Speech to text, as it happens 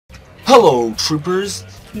Hello, troopers.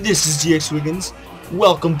 This is DxWiggins.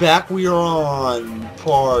 Welcome back. We are on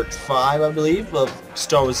part 5, I believe, of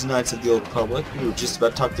Star Wars: Knights of the Old Republic. We were just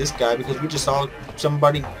about to talk to this guy because we just saw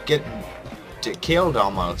somebody get killed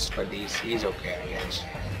almost, but he's okay, I guess.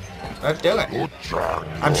 Let's do it.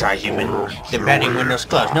 I'm sorry, human. The batting window's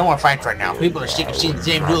closed. No more fights right now. People are sick of seeing the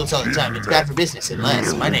same duels all the time. It's bad for business.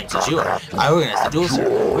 Unless my name's Azure. I organize the duels.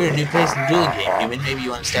 We're a new place in the dueling game, human. Maybe you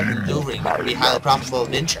want to step in the duel ring. It could be a highly profitable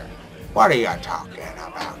adventure. What are you talking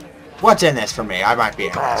about? What's in this for me? I might be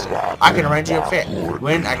interested. I can arrange you a fit.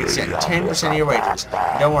 Win, I can send 10% of your wages.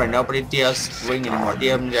 Don't worry, nobody deals ring anymore.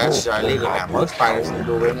 DMs are illegal now. Most fighters in the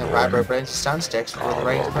duel ring have vibro blades and stun sticks, but the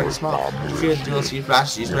range is pretty small. If you're in the duels, use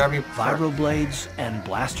blasters, use whatever you prefer. Vibro blades and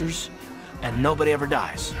blasters, and nobody ever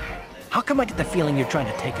dies. How come I get the feeling you're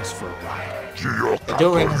trying to take us for a ride? The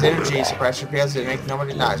duel ring has energy suppressor pills that make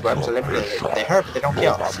nobody dies. Weapons are limited. They hurt, but they don't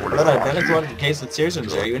kill. But identical in case of serious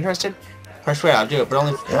injury. Are you interested? Persuade, I'll do it, but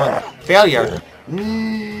only for one. Failure?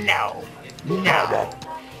 No.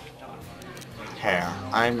 Here,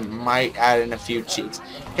 I might add in a few cheats.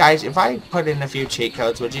 Guys, if I put in a few cheat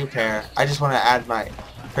codes, would you care? I just want to add my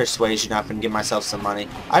persuasion up and give myself some money.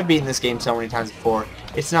 I've beaten this game so many times before.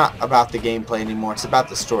 It's not about the gameplay anymore, it's about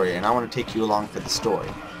the story, and I want to take you along for the story.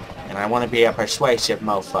 And I want to be a persuasive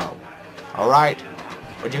mofo. Alright?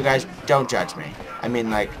 But you guys, don't judge me. I mean,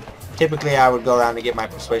 like, typically I would go around and get my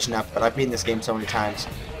persuasion up, but I've beaten this game so many times,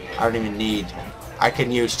 I don't even need... I can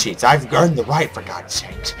use cheats. I've earned the right, for God's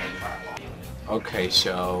sake. Okay,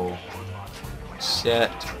 so...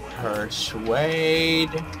 set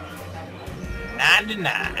persuade...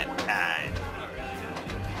 99.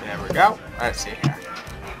 There we go. Let's see here.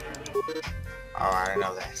 Oh, I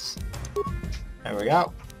know this. There we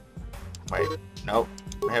go. Wait, nope.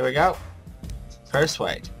 Here we go.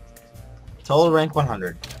 Persuade. Total rank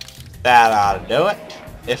 100. That ought to do it.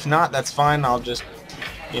 If not, that's fine. I'll just,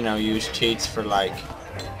 you know, use cheats for, like,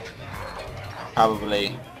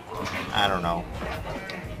 probably, I don't know,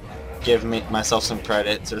 give myself some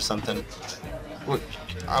credits or something.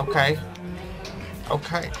 Okay.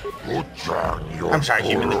 Okay. I'm sorry,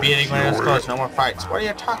 human. The beating when it was close. No more fights. What are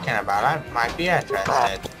you talking about? I might be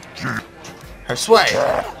interested. Persuade.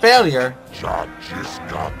 Failure.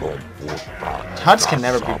 Huts can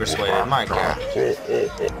never be persuaded. My God.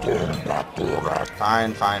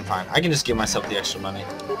 Fine. I can just give myself the extra money.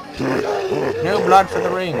 No blood for the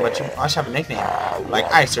ring, but I should have a nickname. Like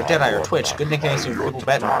Ice or Deadeye or Twitch. Good nicknames for people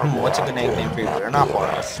betting. What's a good nickname for you? They're not for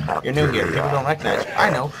us. You're new here. People don't recognize you.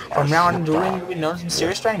 I know. From now on in the ring, you'll be known as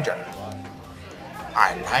Mysterious Stranger.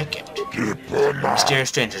 I like it. Mysterious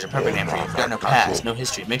Stranger's a perfect name for you. You've got no past, no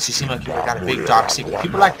history. It makes you seem like you've got a big dark secret.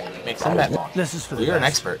 People like that. It makes them bet more. This is for the You're an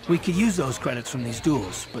expert. We could use those credits from these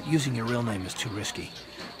duels, but using your real name is too risky.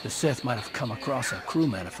 The Sith might have come across a crew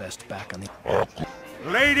manifest back on the...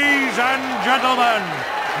 Ladies and gentlemen,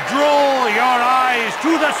 draw your eyes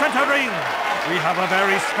to the center ring. We have a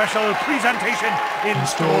very special presentation in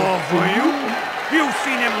store for you. You've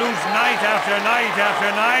seen him lose night after night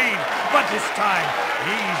after night, but this time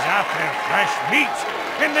he's after fresh meat.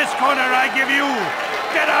 In this corner I give you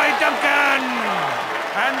Deadeye Duncan!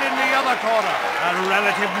 And in the other corner, a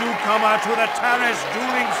relative newcomer to the terrace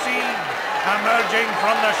dueling scene, emerging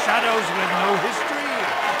from the shadows with no history,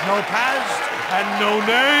 no past, and no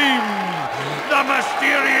name, the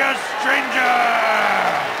Mysterious Stranger!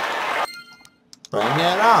 Bring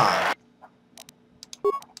it on.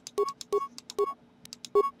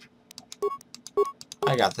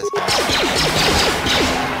 I got this guy.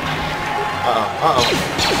 Uh-oh.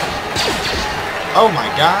 Oh my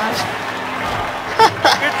gosh.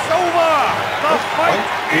 It's over! The fight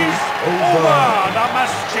is over! The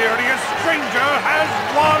Mysterious Stranger has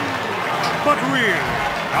won! But really,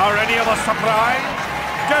 are any of us surprised?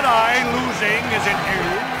 Deadeye losing isn't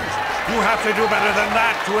news. You have to do better than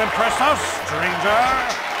that to impress us, stranger.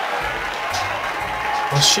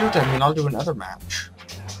 Well, shoot, I mean, I'll do another match.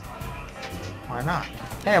 Why not?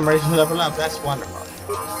 Hey, I'm ready to level up. That's wonderful.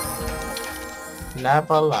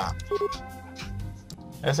 Level up.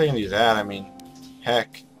 I guess I can use that. I mean,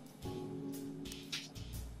 heck.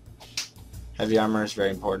 Heavy armor is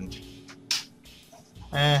very important.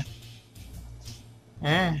 I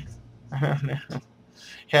don't know.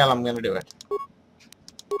 Hell, I'm gonna do it.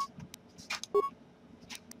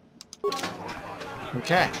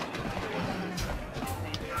 Okay.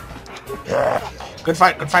 Good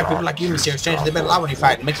fight. People like you, Mysterious Stranger, they bet a lot when you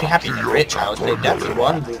fight. It makes me happy. You're rich. I always pay depth for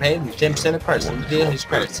one, we paid 10% of person. The deal is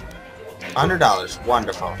credits. $100.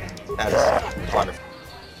 Wonderful. That is wonderful.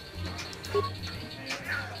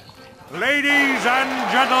 Ladies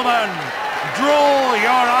and gentlemen, draw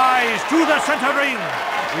your eyes to the center ring.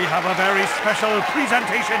 we have a very special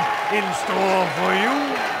presentation in store for you.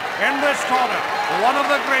 In this corner, one of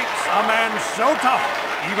the greats, a man so tough,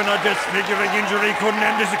 even a disfiguring injury couldn't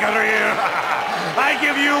end his career. I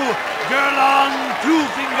give you Gerlon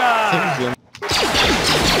Two-Finger.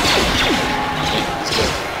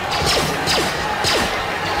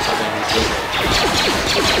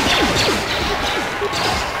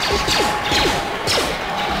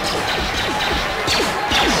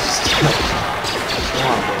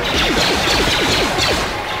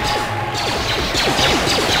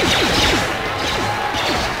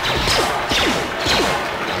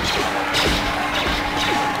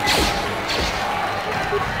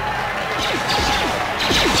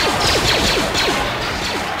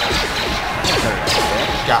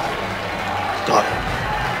 Got it.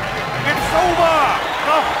 It's over!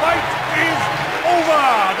 The fight is over!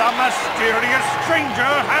 The mysterious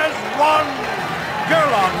stranger has won!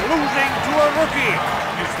 Gerlon losing to a rookie.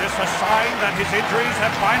 Is this a sign that his injuries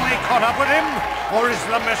have finally caught up with him? Or is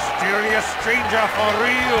the mysterious stranger for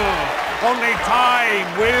real? Only time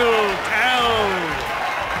will tell!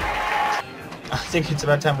 I think it's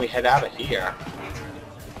about time we head out of here.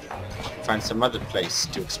 Find some other place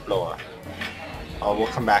to explore. Oh, we'll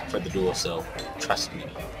come back for the duel, so trust me.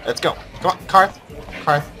 Let's go. Come on, Karth.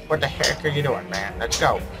 Karth, what the heck are you doing, man? Let's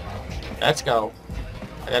go. Let's go.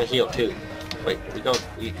 I gotta heal, too. Wait, we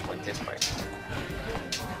went this way.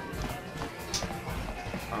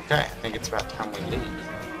 Okay, I think it's about time we leave.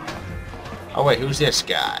 Oh, wait, who's this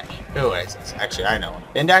guy? Who is this? Actually, I know him.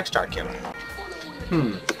 Bendak Starkiller.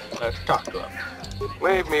 Let's talk to him.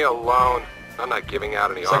 Leave me alone. I'm not giving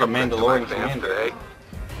out any It's like a autoprints to my Mandalorian fans commander. today.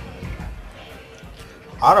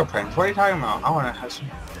 Autoprints? What are you talking about? I want to have some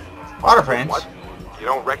autoprints. What? You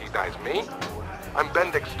don't recognize me? I'm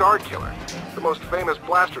Bendak Starkiller, the most famous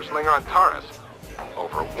blaster slinger on Taurus.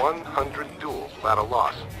 Over 100 duels without a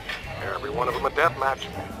loss. Every one of them a death match.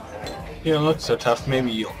 You don't look so tough.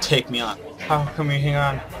 Maybe you'll take me on. How come you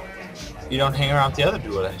don't hang around with the other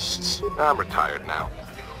duelists? I'm retired now.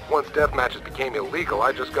 Once death matches became illegal,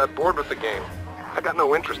 I just got bored with the game. I got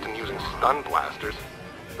no interest in using stun blasters.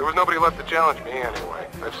 There was nobody left to challenge me anyway.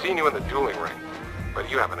 I've seen you in the dueling ring, but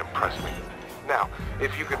you haven't impressed me. Now,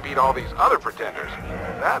 if you could beat all these other pretenders,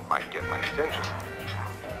 that might get my attention.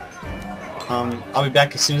 I'll be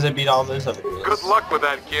back as soon as I beat all those other duelists. Good luck with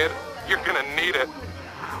that, kid. You're gonna need it.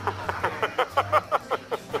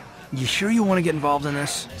 You sure you want to get involved in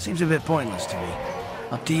this? Seems a bit pointless to me.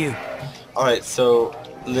 Up to you. Alright, so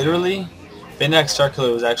literally Bendak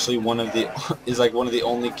Starkiller was actually one of the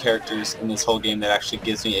only characters in this whole game that actually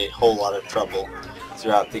gives me a whole lot of trouble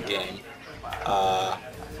throughout the game.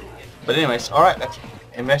 But anyways, alright, let's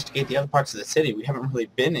investigate the other parts of the city. We haven't really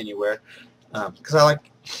been anywhere. Because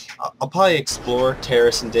I'll probably explore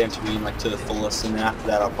Terrace and Dantooine like to the fullest, and then after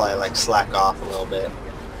that I'll probably like slack off a little bit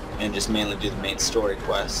and just mainly do the main story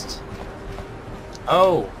quest.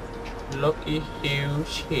 Oh, looky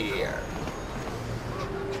who's here.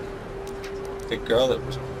 The girl that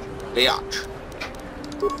was bitch.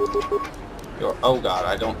 Oh god,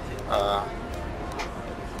 I don't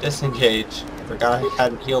disengage. Forgot I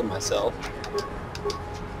hadn't healed myself.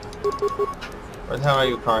 Where the hell are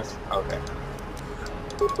you, Karth? Okay.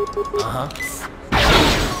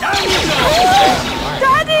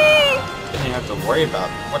 Daddy! Didn't even have to worry about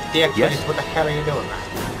it. What the heck? What the hell are you doing,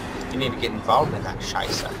 man? You need to get involved in that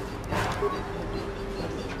scheisse.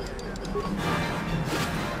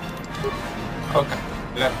 Okay.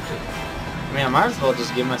 I mean, I might as well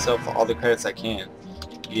just give myself all the credits I can.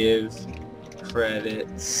 Give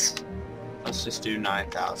credits. Let's just do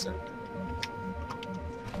 9,000.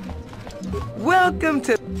 Welcome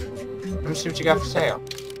to... Let me see what you got for sale.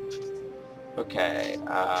 Okay,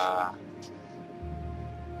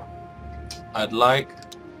 I'd like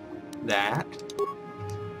that,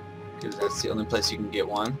 because that's the only place you can get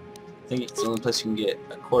one. I think it's the only place you can get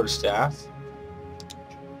a quarterstaff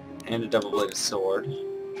and a double-bladed sword.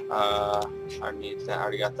 I need that. I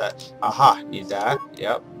already got that. Aha, need that.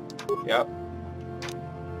 Yep. Yep.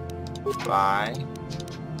 Buy.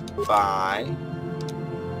 Buy.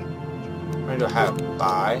 Where do I have?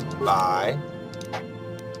 Buy. Buy.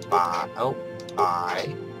 Buy. Oh,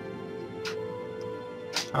 buy.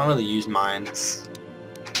 I don't really use mines.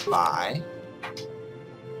 Buy.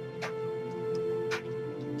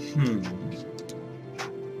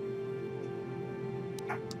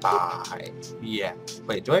 Buy. Yeah.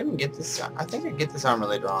 Wait, do I even get this? I think I get this armor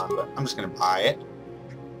later on, but I'm just gonna buy it.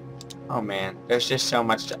 Oh man, there's just so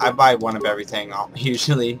much. I buy one of everything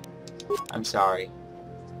usually. I'm sorry.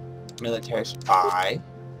 Military. Buy.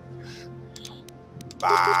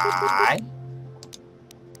 Buy.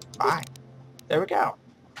 Buy. There we go.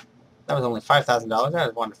 That was only $5,000. That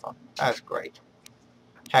is wonderful. That is great.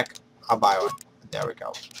 Heck, I'll buy one. There we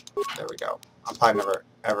go. There we go. I'm probably never,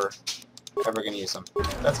 ever gonna use them.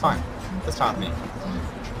 That's fine. That's fine with me.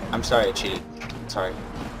 I'm sorry I cheated. Sorry.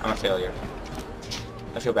 I'm a failure.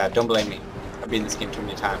 I feel bad. Don't blame me. I've been in this game too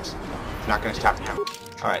many times. I'm not gonna stop now.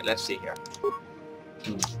 Alright, let's see here.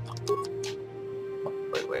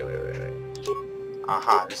 Wait.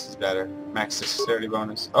 Aha, this is better. Max dexterity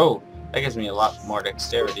bonus. Oh, that gives me a lot more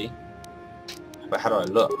dexterity. But how do I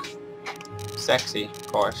look? Sexy,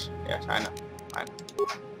 of course. Yes, I know.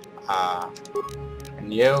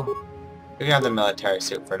 And you can have the military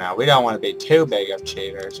suit for now. We don't want to be too big of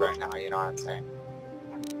cheaters right now, you know what I'm saying?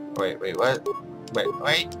 Wait, what?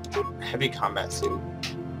 Wait. Heavy combat suit.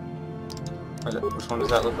 Which one does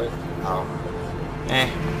that look like? Oh.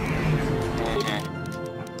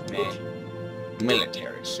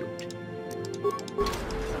 Military suit.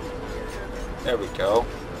 There we go.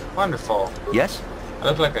 Wonderful. Yes? I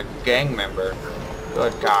look like a gang member.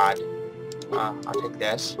 Good God. I'll take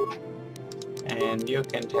this. And you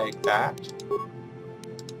can take that.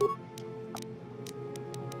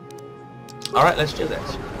 Alright, let's do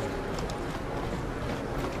this.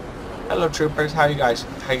 Hello troopers, how you guys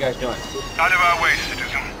doing? Out of our way,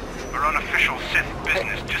 citizen. We're on official Sith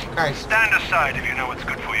business. Just guys. stand aside if you know what's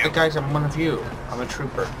good for you. Hey guys, I'm one of you. I'm a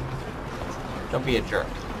trooper. Don't be a jerk.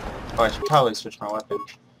 Oh, I should probably switch my weapon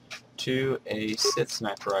to a Sith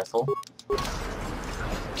sniper rifle.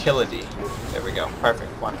 Kill-a-D. There we go. Perfect.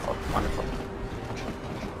 Wonderful.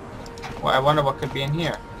 Well, I wonder what could be in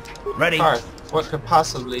here. Ready. Garth, what could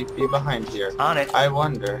possibly be behind here? On it. I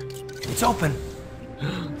wonder. It's open.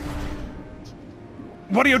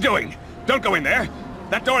 What are you doing? Don't go in there.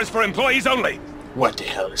 That door is for employees only. What the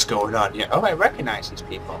hell is going on here? Oh, I recognize these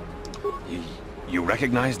people. You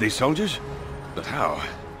recognize these soldiers? But how?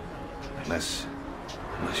 Unless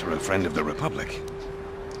you're a friend of the Republic.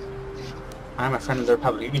 I'm a friend of the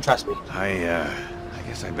Republic. You can trust me. I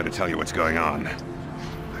guess I'd better tell you what's going on.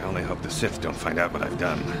 I only hope the Sith don't find out what I've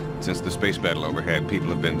done. Since the space battle overhead, people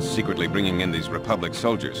have been secretly bringing in these Republic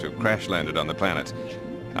soldiers who crash-landed on the planet.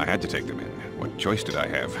 I had to take them in. What choice did I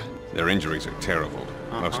have? Their injuries are terrible.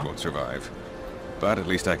 Most won't survive. But at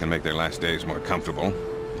least I can make their last days more comfortable.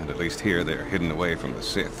 And at least here, they're hidden away from the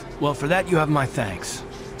Sith. Well, for that you have my thanks.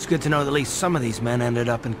 It's good to know that at least some of these men ended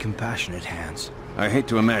up in compassionate hands. I hate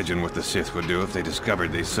to imagine what the Sith would do if they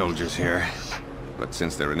discovered these soldiers here. But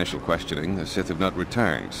since their initial questioning, the Sith have not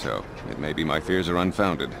returned, so it may be my fears are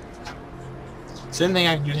unfounded. Is there anything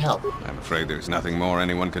I can do to help? I'm afraid there's nothing more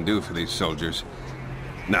anyone can do for these soldiers.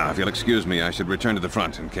 Now, if you'll excuse me, I should return to the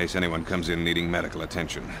front in case anyone comes in needing medical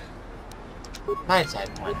attention. Right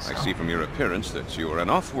side points. I see from your appearance that you are an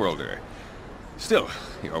off-worlder. Still,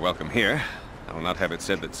 you are welcome here. I will not have it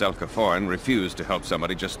said that KOTOR refused to help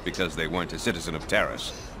somebody just because they weren't a citizen of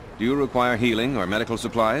Taris. Do you require healing or medical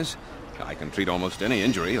supplies? I can treat almost any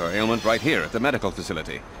injury or ailment right here at the medical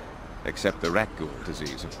facility. Except the rat ghoul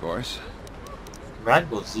disease, of course. Rat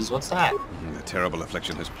ghoul disease? What's that? The terrible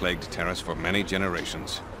affliction has plagued Taris for many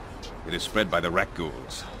generations. It is spread by the rat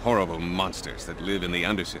ghouls, horrible monsters that live in the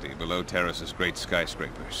Undercity below Taris's great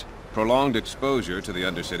skyscrapers. Prolonged exposure to the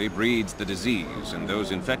Undercity breeds the disease, and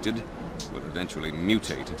those infected will eventually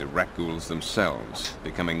mutate into rat ghouls themselves,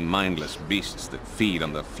 becoming mindless beasts that feed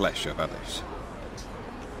on the flesh of others.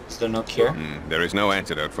 Is there no cure? There is no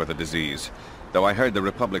antidote for the disease, though I heard the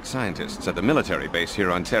Republic scientists at the military base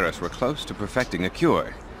here on Taris were close to perfecting a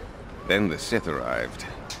cure. Then the Sith arrived.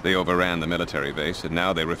 They overran the military base, and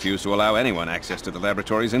now they refuse to allow anyone access to the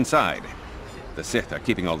laboratories inside. The Sith are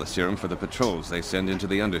keeping all the serum for the patrols they send into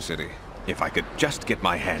the Undercity. If I could just get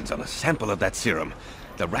my hands on a sample of that serum,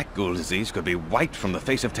 the rat ghoul disease could be wiped from the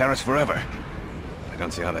face of Taris forever. I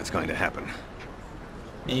don't see how that's going to happen.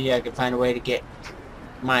 Maybe I could find a way to get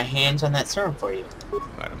my hands on that serum for you.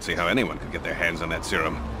 I don't see how anyone could get their hands on that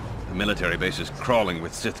serum. The military base is crawling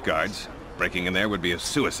with Sith guards. Breaking in there would be a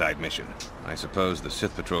suicide mission. I suppose the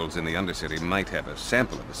Sith patrols in the Undercity might have a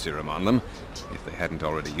sample of the serum on them, if they hadn't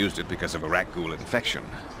already used it because of a rat ghoul infection.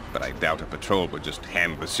 But I doubt a patrol would just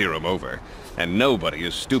hand the serum over. And nobody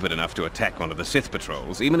is stupid enough to attack one of the Sith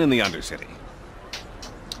patrols, even in the Undercity.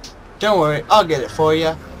 Don't worry, I'll get it for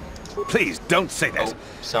you. Please, don't say that. Oh,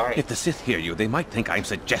 sorry. If the Sith hear you, they might think I'm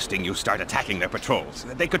suggesting you start attacking their patrols.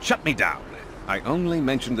 They could shut me down. I only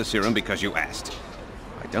mentioned the serum because you asked.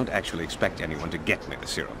 I don't actually expect anyone to get me the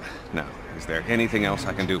serum. Now, is there anything else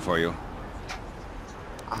I can do for you?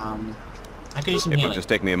 I could use some It healing. will just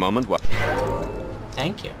take me a moment.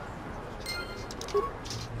 Thank you.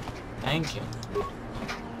 Thank you.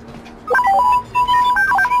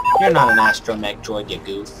 You're not an astromech droid, you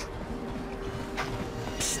goof.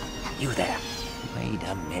 You there. Wait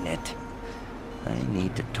a minute. I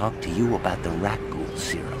need to talk to you about the rat ghoul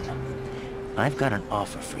serum. I've got an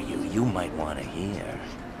offer for you might want to hear.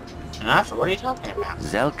 An offer? What are you talking about?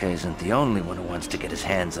 Zelka isn't the only one who wants to get his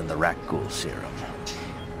hands on the rat ghoul serum.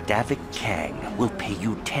 Davik Kang will pay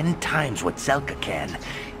you 10 times what Zelka can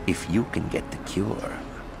if you can get the cure.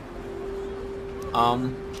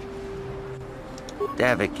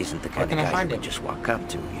 Davik isn't the kind of guy you can just walk up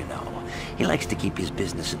to, you know. He likes to keep his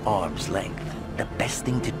business at arm's length. The best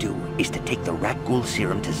thing to do is to take the rat ghoul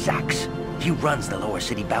serum to Zax. He runs the Lower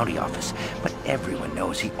City Bounty Office, but everyone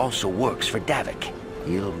knows he also works for Davik.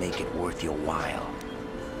 He'll make it worth your while.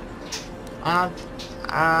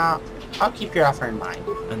 I'll keep your offer in mind.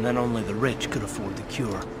 And then only the rich could afford the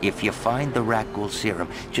cure. If you find the rat ghoul serum,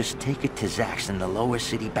 just take it to Zax in the Lower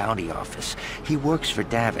City Bounty Office. He works for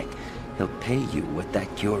Davik. He'll pay you what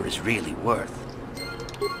that cure is really worth.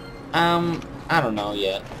 I don't know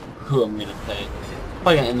yet who I'm gonna pay. I'm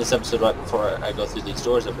probably gonna end this episode right before I go through these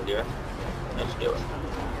doors over here. Let's do it.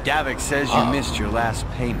 Davik says you missed your last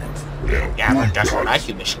payment. Davik doesn't like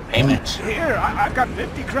you missing payments. Here, I've got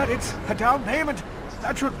 50 credits, a down payment.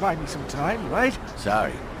 That should buy me some time, right?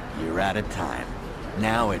 Sorry, you're out of time.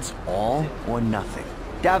 Now it's all or nothing.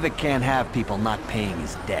 Davik can't have people not paying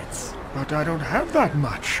his debts. But I don't have that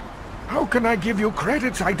much. How can I give you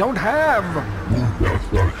credits I don't have?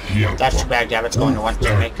 That's too bad. Davik's going to want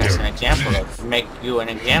to make us an example of, make you an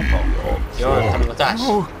example. You're coming with us.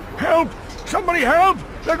 Oh, help! Somebody help!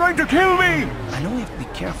 They're going to kill me! I know we have to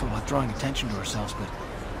be careful about drawing attention to ourselves, but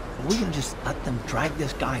are we gonna just let them drag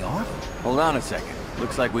this guy off? Hold on a second.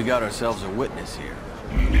 Looks like we got ourselves a witness here.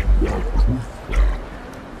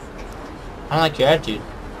 I don't like your attitude.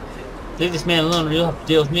 Leave this man alone or you'll have to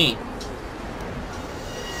deal with me.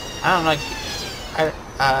 I don't like you.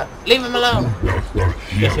 Leave him alone.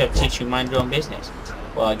 Guess you have to teach you mind your own business.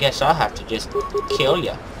 Well, I guess I'll have to just kill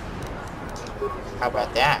you. How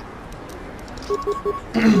about that?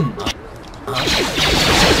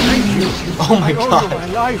 Oh my god. My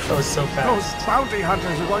life. That was so fast. Those bounty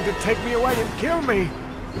hunters are going to take me away and kill me.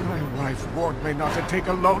 My wife warned me not to take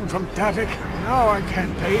a loan from Davik. Now I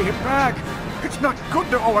can't pay him back. It's not good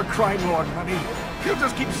to owe a crime lord money. He'll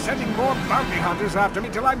just keep sending more bounty hunters after me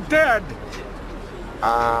till I'm dead.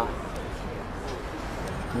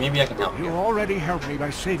 Maybe I can help You you. already helped me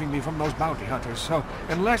by saving me from those bounty hunters, so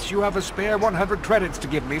unless you have a spare 100 credits to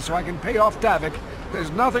give me so I can pay off Davik,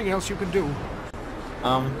 there's nothing else you can do.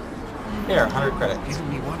 Here, 100 credits. Giving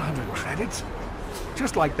me 100 credits?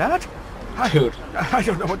 Just like that? Dude. I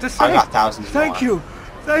don't know what to say. I got thousands Thank more. you.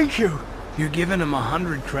 Thank you. You're giving him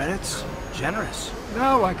 100 credits? Generous.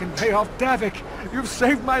 Now I can pay off Davik. You've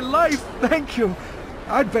saved my life. Thank you.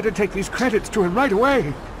 I'd better take these credits to him right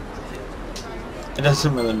away. It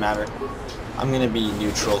doesn't really matter. I'm gonna be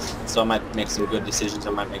neutral, so I might make some good decisions, I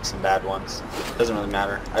might make some bad ones. Doesn't really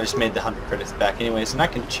matter. I just made the 100 credits back anyways, and I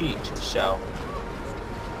can cheat, so...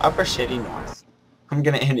 Upper City North. I'm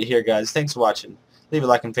gonna end it here, guys. Thanks for watching. Leave a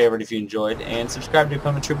like and favorite if you enjoyed, and subscribe to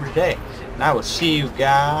become a trooper today. And I will see you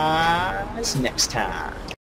guys next time.